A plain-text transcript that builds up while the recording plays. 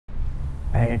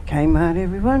Back at Kmart,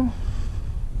 everyone.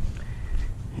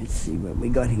 Let's see what we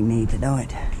got in here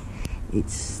tonight.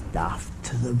 It's stuffed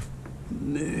to the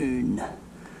moon.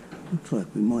 Looks like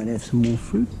we might have some more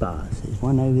fruit bars. There's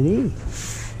one over there.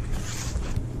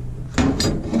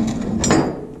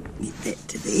 Get that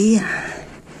to there.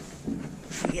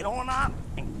 Get on up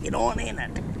and get on in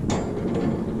it.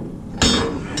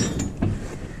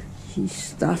 She's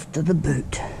stuffed to the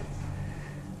boot.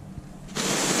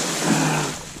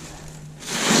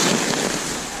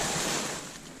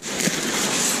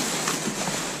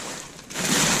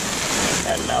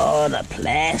 A lot of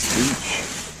plastic.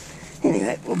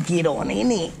 Anyway, we'll get on in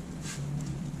here.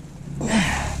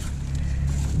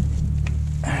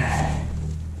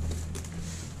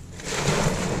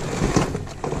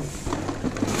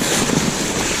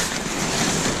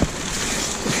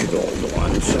 Push it all to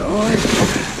one side.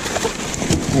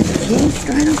 And again,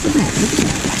 straight off the back. Look at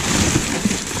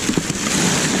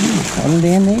that. Hold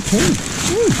down there too.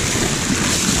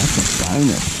 That's a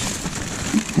bonus.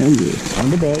 Oh yeah,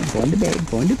 find the bag, find the bag,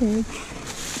 find the bag.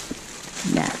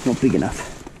 Nah, not big enough.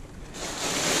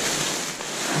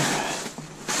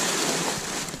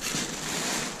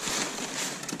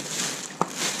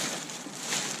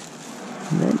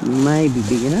 That may be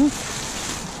big enough.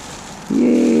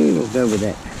 Yeah, we'll go with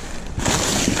that.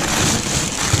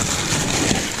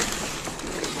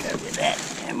 Go with that,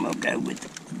 and we'll go with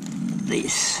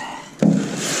this.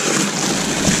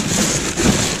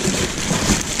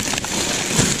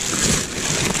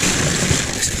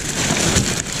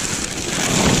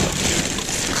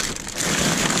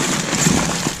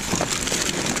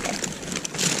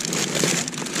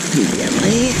 Down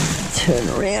there, turn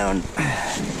around.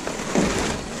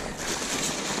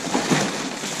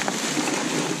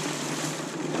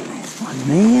 There's one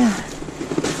there.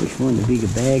 If we find a bigger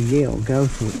bag there, I'll go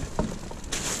for it.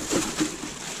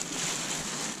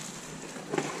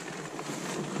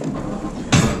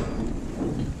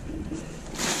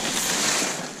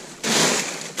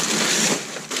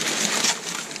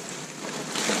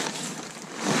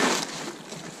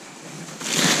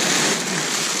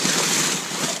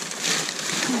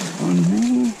 On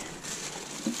there.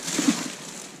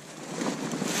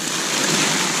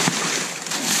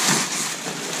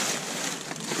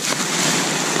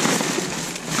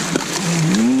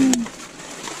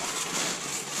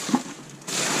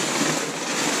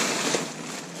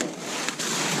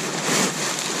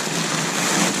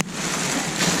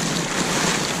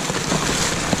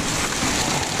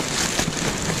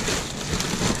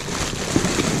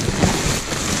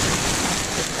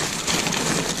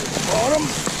 Bottom.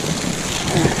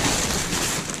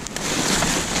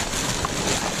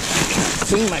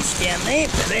 See much down there,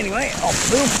 but anyway, off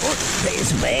the foot.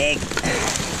 There's a bag.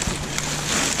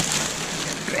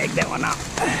 Drag that one up.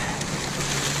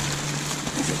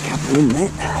 There's a couple in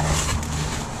that.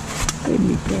 Where'd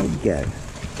my bag go?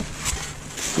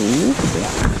 Oh,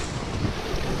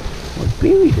 I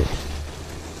buried it.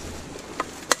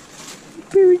 I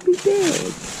buried my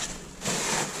bag.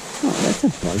 Oh, that's a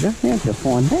bugger. Now I have to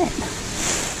find that.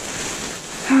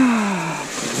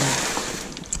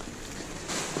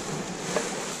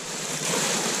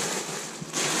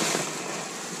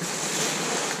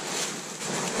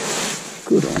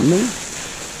 Good on me.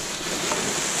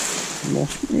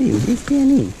 Lost me. There it is down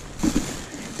here.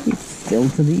 It fell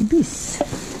to the abyss.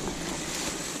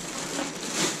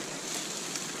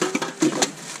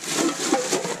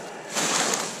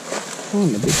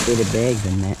 Find a bit better bag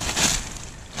than that.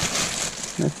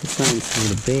 That's the same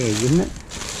sort of bag, isn't it?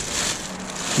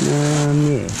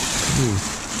 Yeah.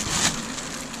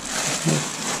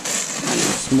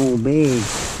 Small bag.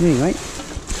 Anyway,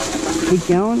 keep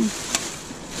going.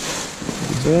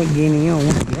 The bag in here, I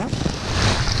want to get up.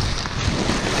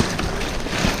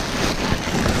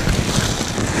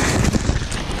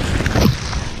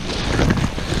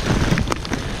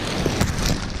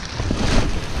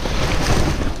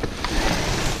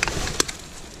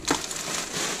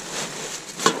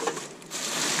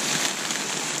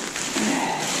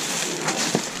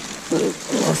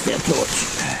 Lost our torch.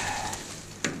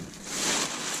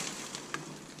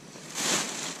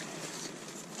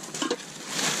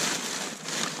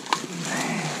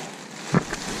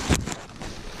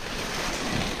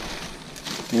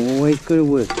 Always got to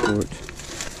work for it.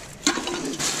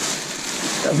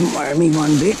 Doesn't worry me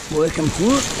one bit working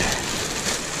for it.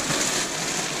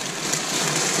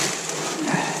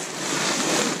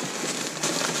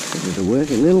 Better to work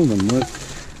a little than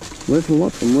work a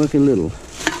lot than work a little.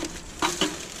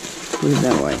 Put it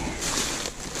that way.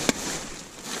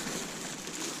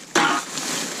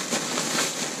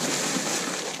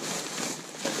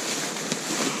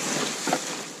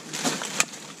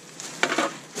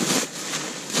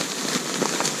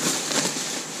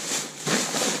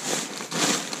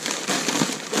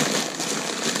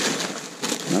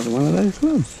 those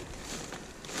gloves.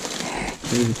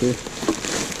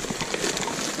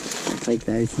 I'll take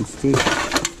those instead.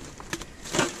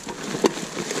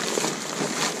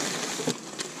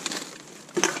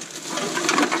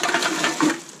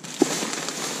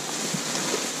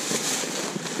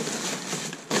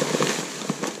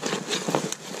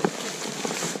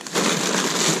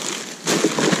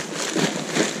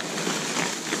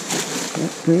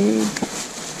 Bag.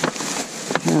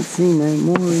 Can't see no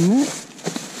more in that.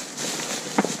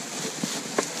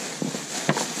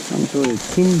 Some sort of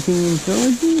tin thing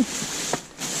inside here.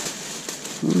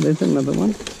 Oh, there's another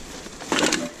one.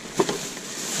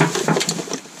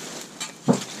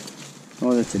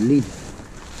 Oh, that's a lid.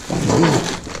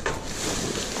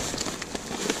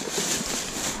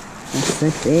 That's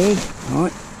that bag.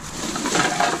 Right.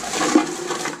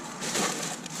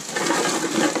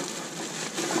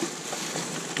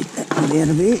 Out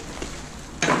of it.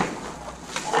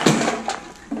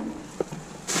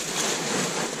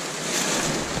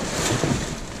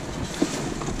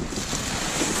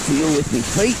 Deal with me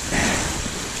feet.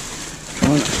 Try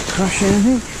not to crush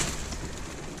anything.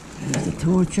 Move the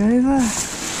torch over.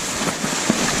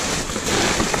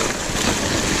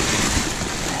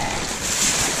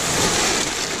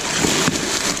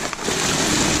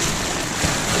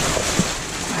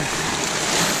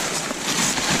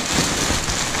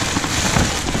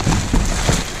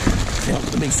 Felt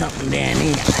to be something down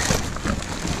here.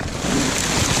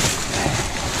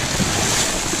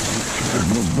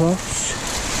 Little box.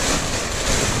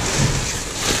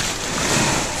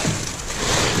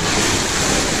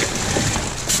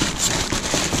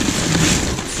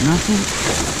 Nothing.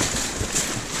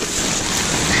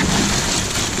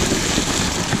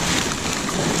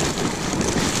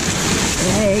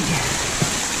 Bag.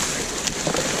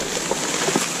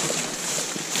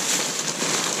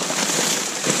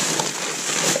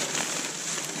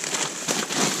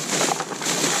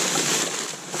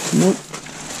 Nope.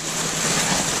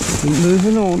 Keep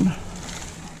moving on.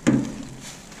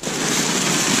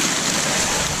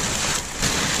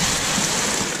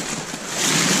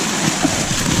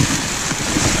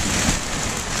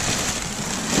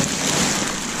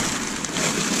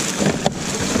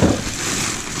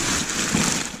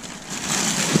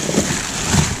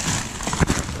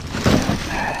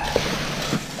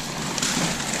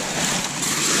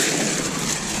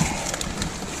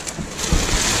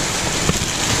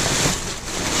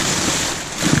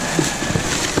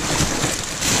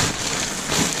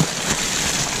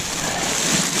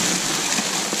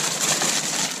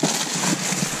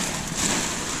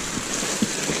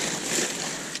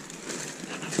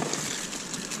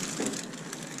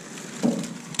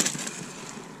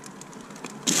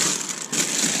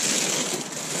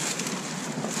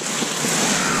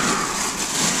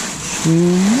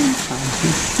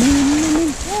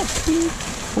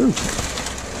 Oh,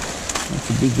 that's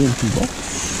a big empty box.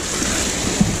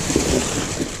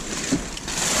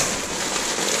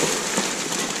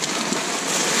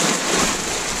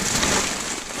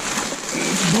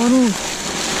 There's a bottle.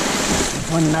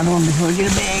 Find another one before I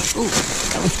get a bag. Oh,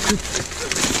 that was quick.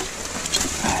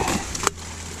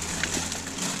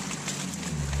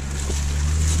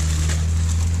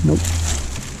 Nope.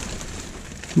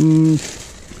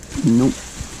 Nope.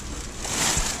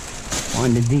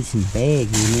 Find a decent bag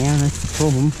here now, that's the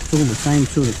problem. It's all the same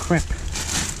sort of crap.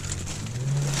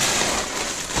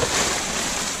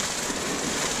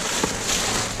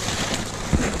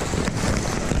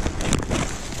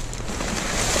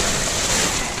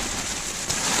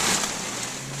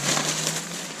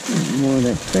 More of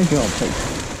that fragile piece.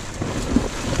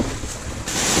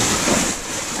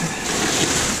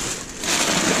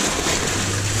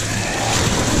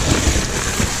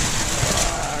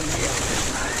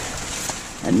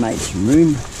 And made some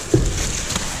room.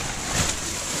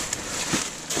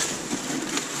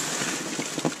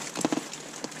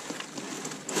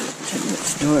 Check that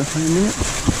store for a minute.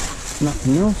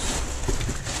 Nothing else.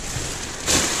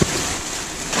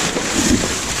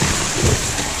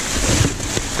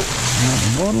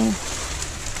 Another bottle.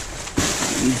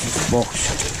 Use this box.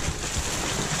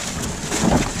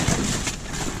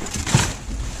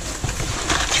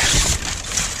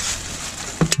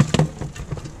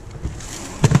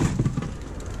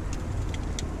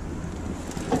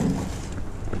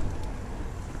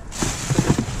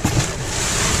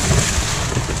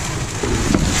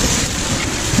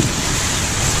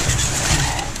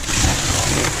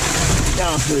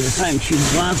 Going through the same tube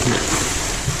as last night.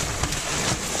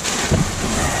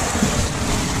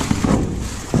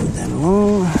 Put that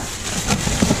along. I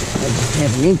just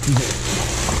haven't emptied it.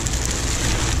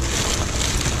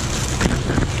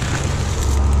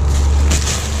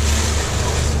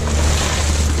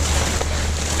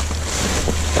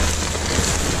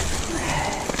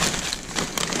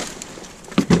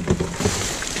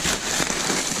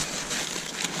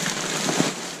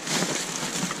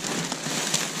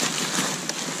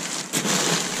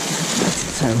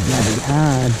 bloody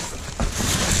hard.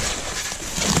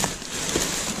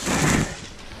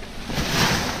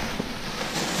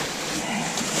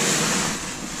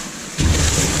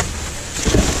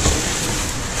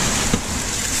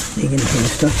 Digging through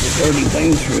stuff that's already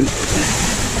been through.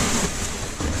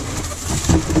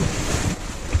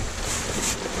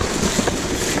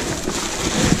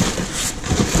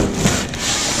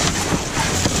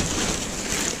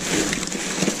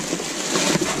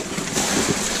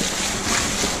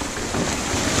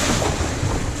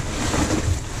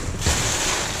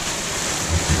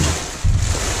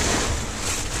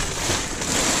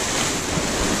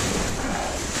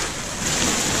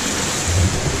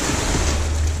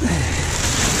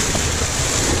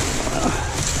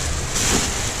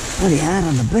 Bloody hard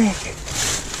on the back.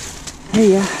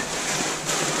 Here,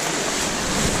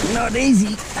 not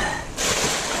easy.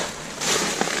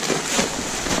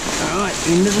 Alright,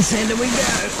 into the centre we go.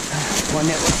 Find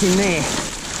out what's in there.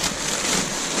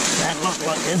 Don't look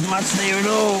like there's much there at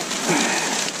all.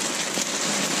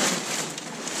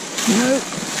 Nope.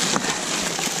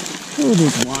 Oh,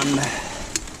 there's one.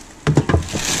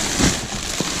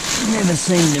 Never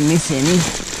seem to miss any.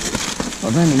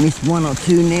 I've only missed one or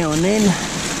two now and then.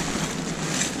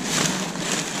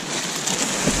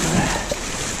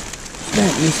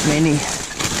 Don't miss many.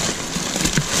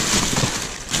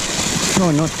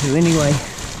 Try not to anyway.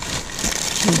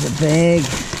 There's a bag.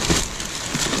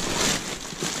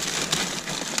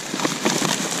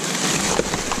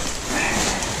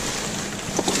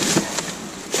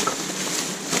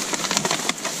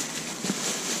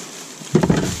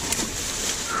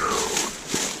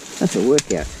 That's a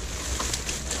workout.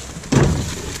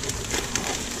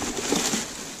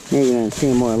 Now you're going to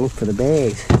see why I look for the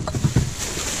bags.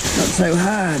 Not so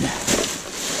hard.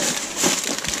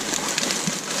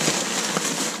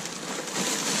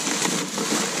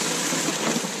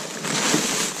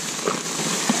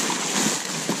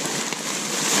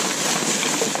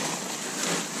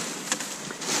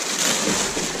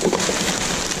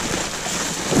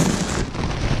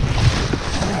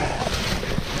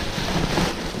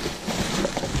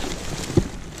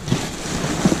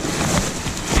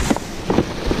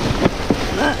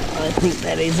 I think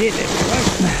that is it.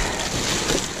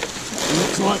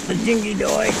 Looks like the dingy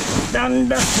doy done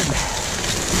dusted.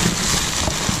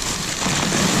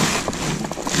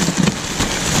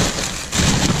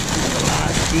 The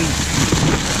last jig.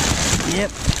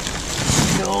 Yep,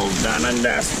 it's all done and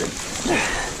dusted.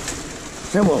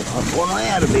 So we'll hop one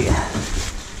out of here,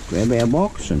 grab our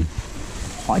box and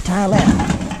hightail out.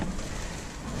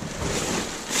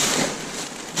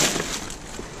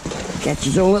 Catch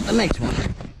us all at the next one.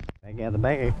 Back out the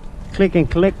back, click and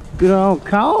collect good old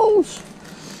coals.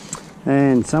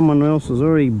 And someone else has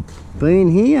already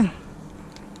been here.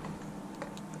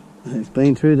 They've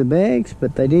been through the bags,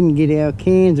 but they didn't get our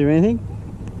cans or anything.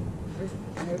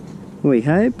 We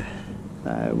hope.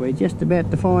 So we're just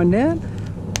about to find out.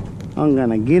 I'm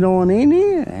gonna get on in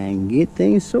here and get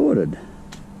things sorted.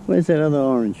 Where's that other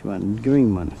orange one,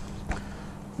 green one?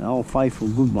 The old faithful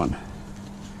good one.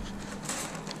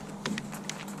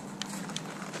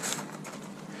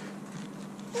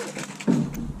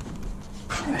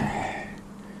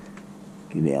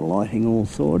 Get our lighting all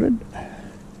sorted.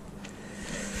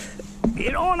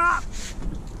 Get on up!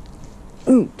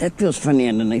 Ooh, that feels funny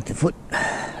underneath the foot.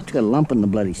 It's got a lump in the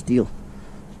bloody steel.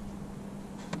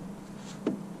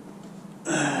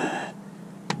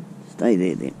 Stay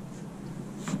there then.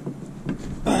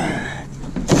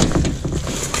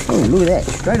 Oh, look at that,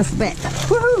 straight off the bat.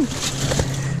 Woohoo!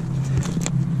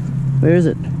 Where is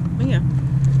it? Yeah.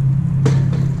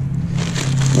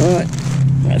 Alright,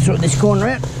 let's sort this corner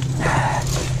out.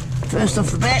 First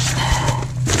off the bat.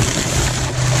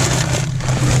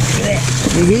 Look at that.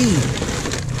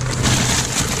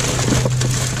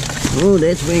 Oh,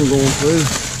 that's been going through.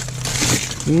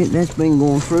 Yeah, that's been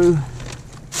going through.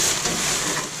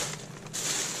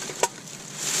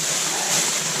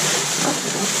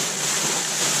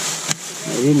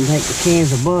 They didn't take the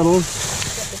cans of bottles.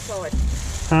 Got the side.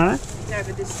 Huh? No,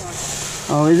 over this side.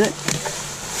 Oh, is it?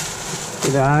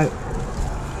 Good-o.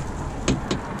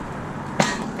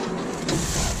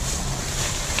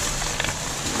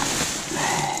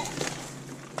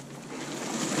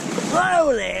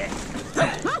 Hello there.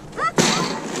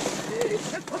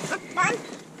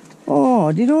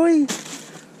 Oh, did I?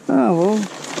 Oh, well,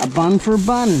 a bun for a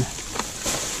bun.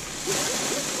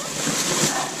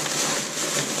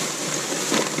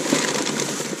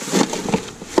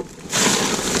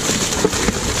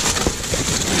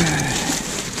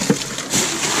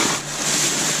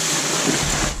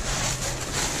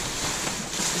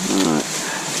 Alright,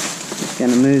 just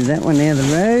going to move that one out of the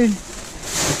road.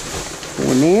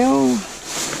 for now.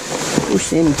 Push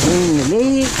them through the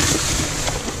leg.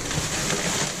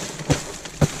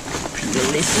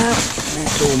 Fill this up.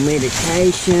 That's all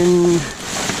medication.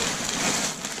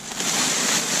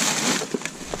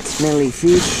 Smelly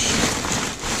fish.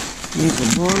 Here's a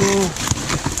bottle.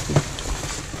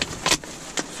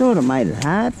 Sort of made it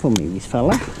hard for me, this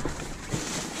fella.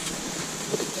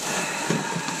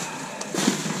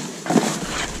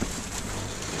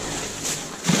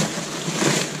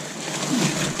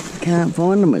 Can't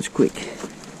find them as quick.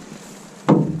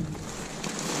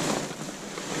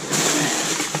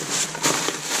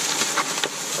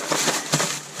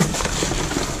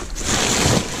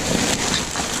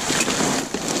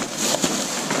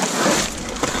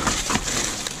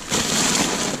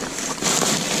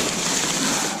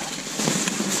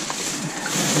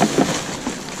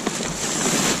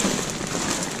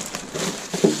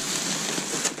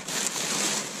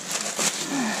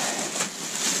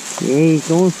 Yeah, he's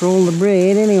going for all the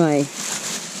bread anyway.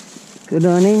 Good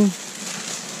on him.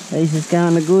 He's just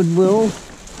going to Goodwill.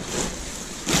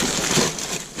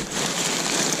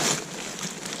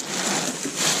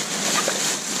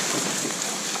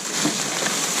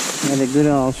 Had a good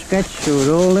old scratch through it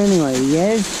all anyway, he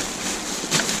has.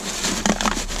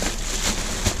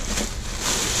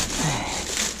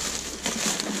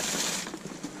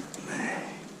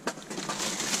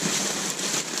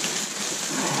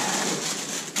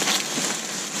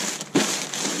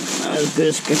 As good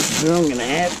a scratch as I'm going to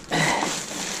have.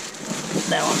 Put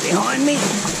that one behind me.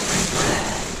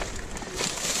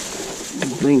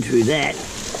 Been through that.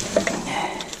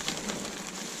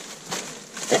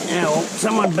 Oh, well,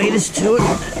 someone beat us to it.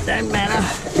 Don't matter.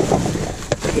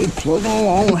 Keep plugging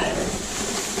along.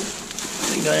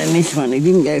 We got in this one. He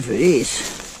didn't go for this.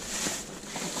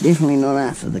 Definitely not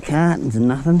after the cartons and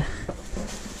nothing.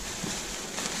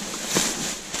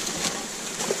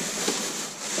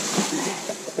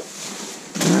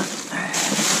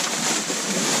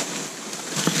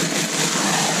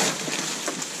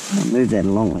 Move that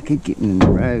along, I keep getting in the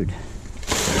road.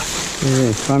 There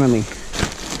in front of me.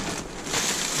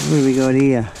 What have we got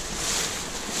here?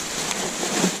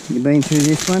 You been through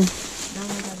this one? No, I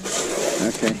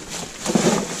haven't. Okay.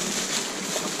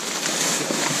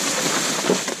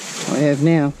 I have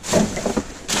now.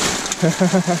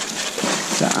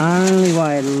 The only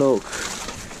way to look.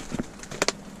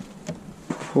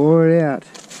 Pour it out.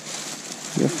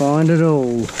 You'll find it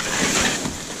all.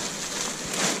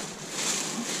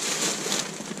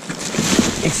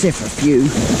 Except for a few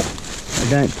I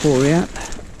don't pour out.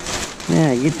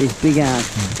 Now get this big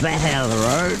ass bat out of the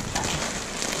road.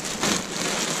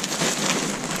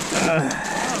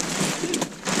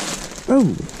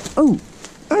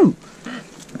 Oh.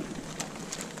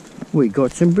 We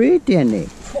got some bread down there.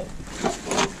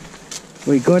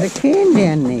 We got a can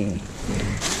down there.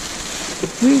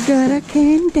 We got a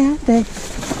can down there.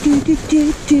 Did you put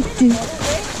your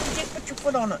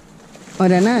foot on it? I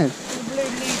don't know.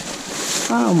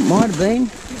 Oh, might have been.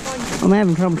 I'm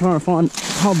having trouble trying to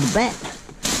hold the bat.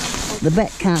 The bat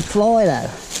can't fly though.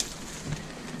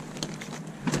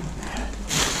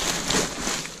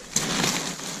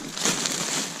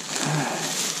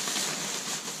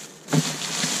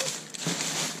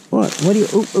 What are you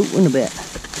ooh about?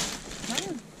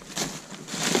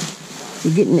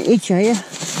 You're getting the itch, are you?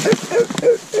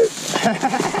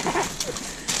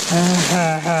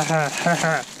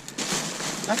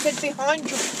 I said behind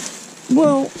you.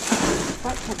 Well,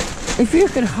 if you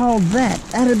could hold that,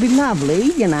 that'd be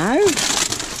lovely, you know.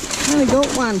 Only got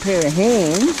one pair of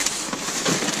hands.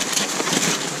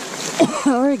 I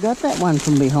already got that one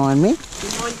from behind me.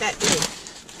 Behind that leg.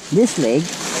 This leg?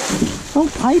 Oh,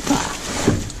 paper.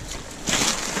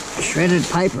 Shredded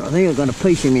paper. I think I've got a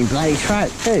piece in my bloody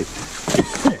throat too.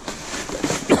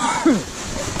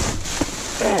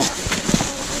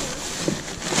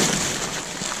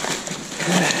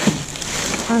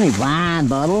 Only one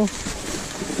bottle.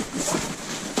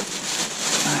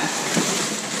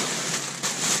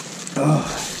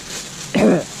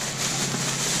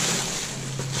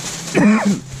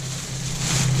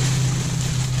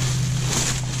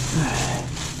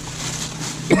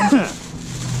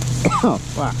 Oh,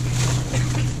 fuck.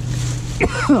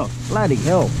 Oh, bloody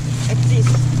hell. What's this?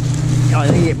 I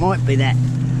think it might be that.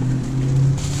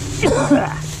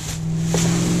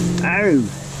 Oh.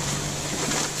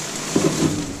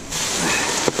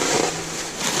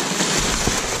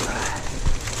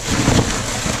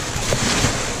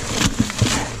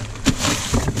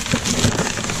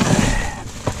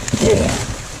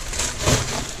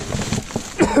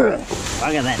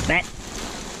 Look at that bat.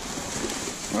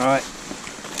 Right.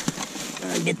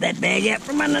 I'll get that bag out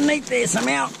from underneath there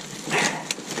somehow.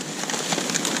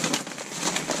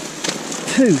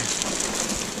 two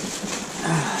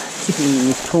sitting in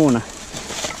this corner.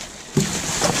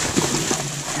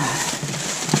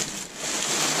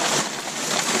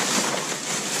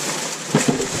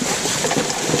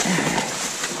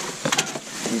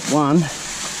 There's one.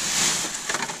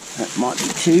 That might be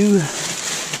two.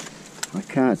 I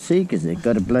can't see because they've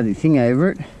got a bloody thing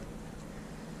over it.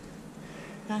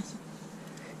 Nice.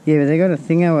 Yeah, but they got a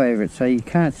thingo over it so you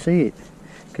can't see it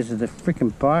because of the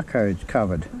freaking barcode's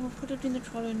covered. I'll put it in the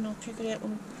trolley and I'll check it out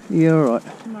Yeah, alright.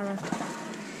 tomorrow.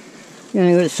 You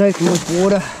only got to soak them with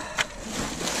water.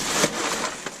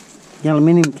 The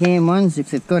aluminium can ones,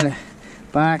 if they've got a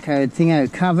barcode thingo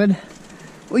covered,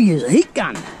 we use a heat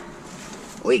gun.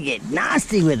 We get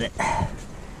nasty with it.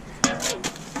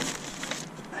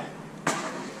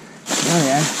 Oh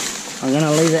yeah, I'm going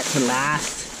to leave that for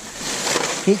last.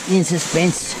 Keep you in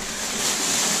suspense.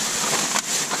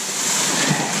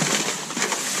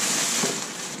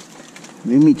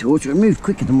 Move me torch, it'll move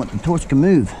quicker than what the torch can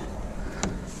move.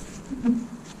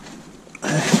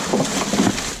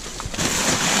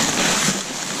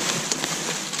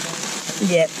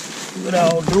 Yep, good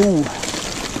old tool.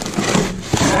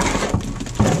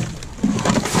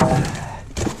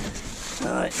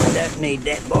 Right, don't need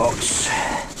that box.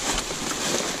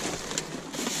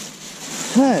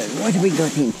 So, what have we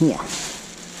got in here?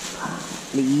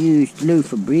 Partly used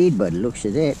loaf of bread by the looks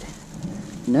of that.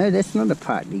 No, that's not a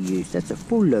partly used, that's a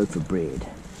full loaf of bread.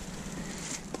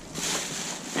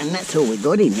 And that's all we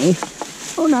got in there.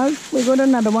 Oh no, we got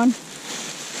another one.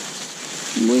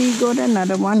 We got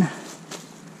another one.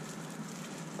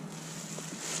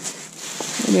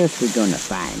 What else we gonna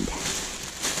find?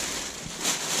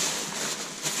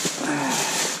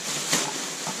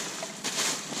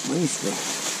 Where's the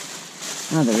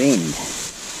other end?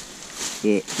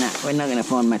 Yeah, no, we're not gonna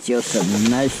find much else other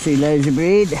than those two loaves of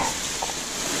bread.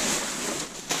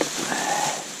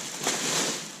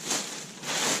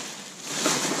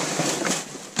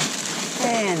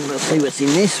 And we'll see what's in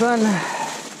this one.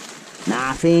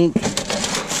 Nothing.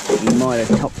 He might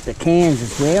have topped the cans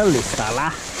as well, this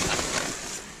fella.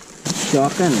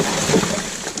 Shocking.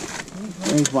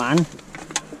 There's one.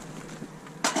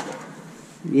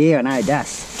 Yeah, I know,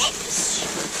 dust.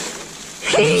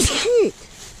 Shit.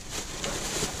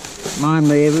 Mind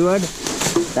me, everyone.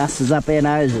 Dust is up our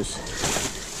noses.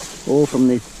 All from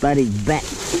this bloody bat.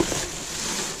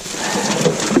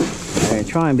 So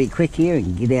try and be quick here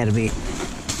and get out of here.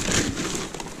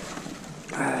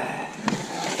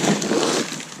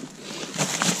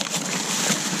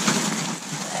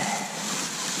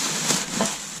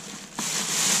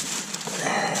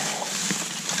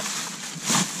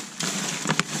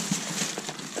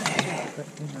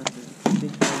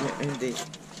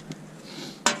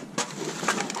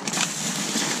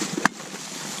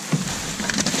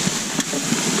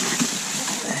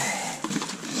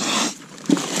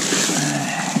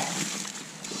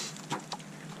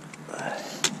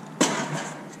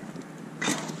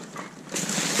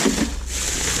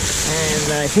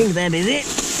 I think that is it.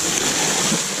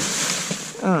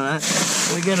 Alright,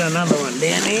 we got another one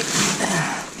down here.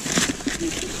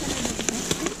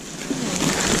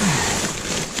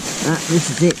 Ah, this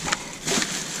is it.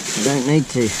 I don't need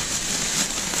to.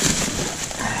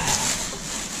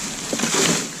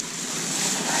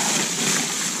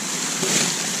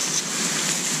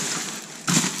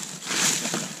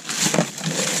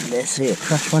 Let's see, a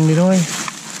crushed one, did I?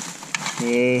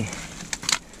 Yeah.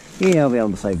 Yeah, I'll be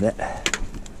able to save that.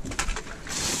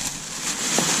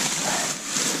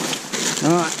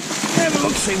 Alright, have a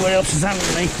look, see what else is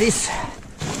underneath this.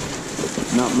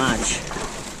 Not much.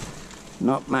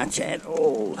 Not much at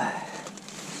all.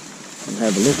 I'll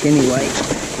have a look anyway.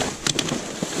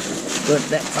 Got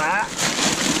that far.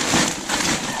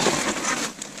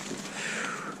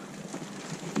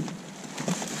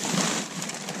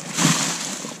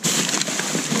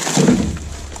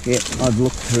 Yep, I've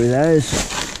looked through those.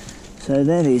 So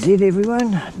that is it,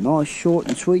 everyone. Nice, short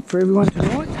and sweet for everyone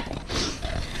tonight.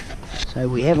 So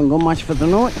we haven't got much for the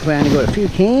night. We only got a few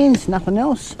cans, nothing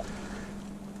else.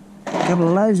 A couple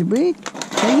of loaves of bread.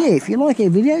 So yeah, if you like our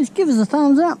videos, give us a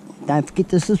thumbs up. Don't forget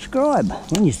to subscribe.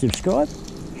 When you subscribe,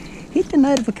 hit the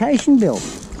notification bell.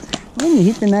 When you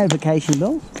hit the notification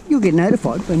bell, you'll get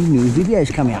notified when new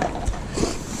videos come out.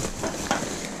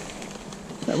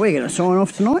 So we're going to sign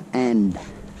off tonight and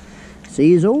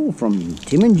see you all from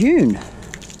Tim and June.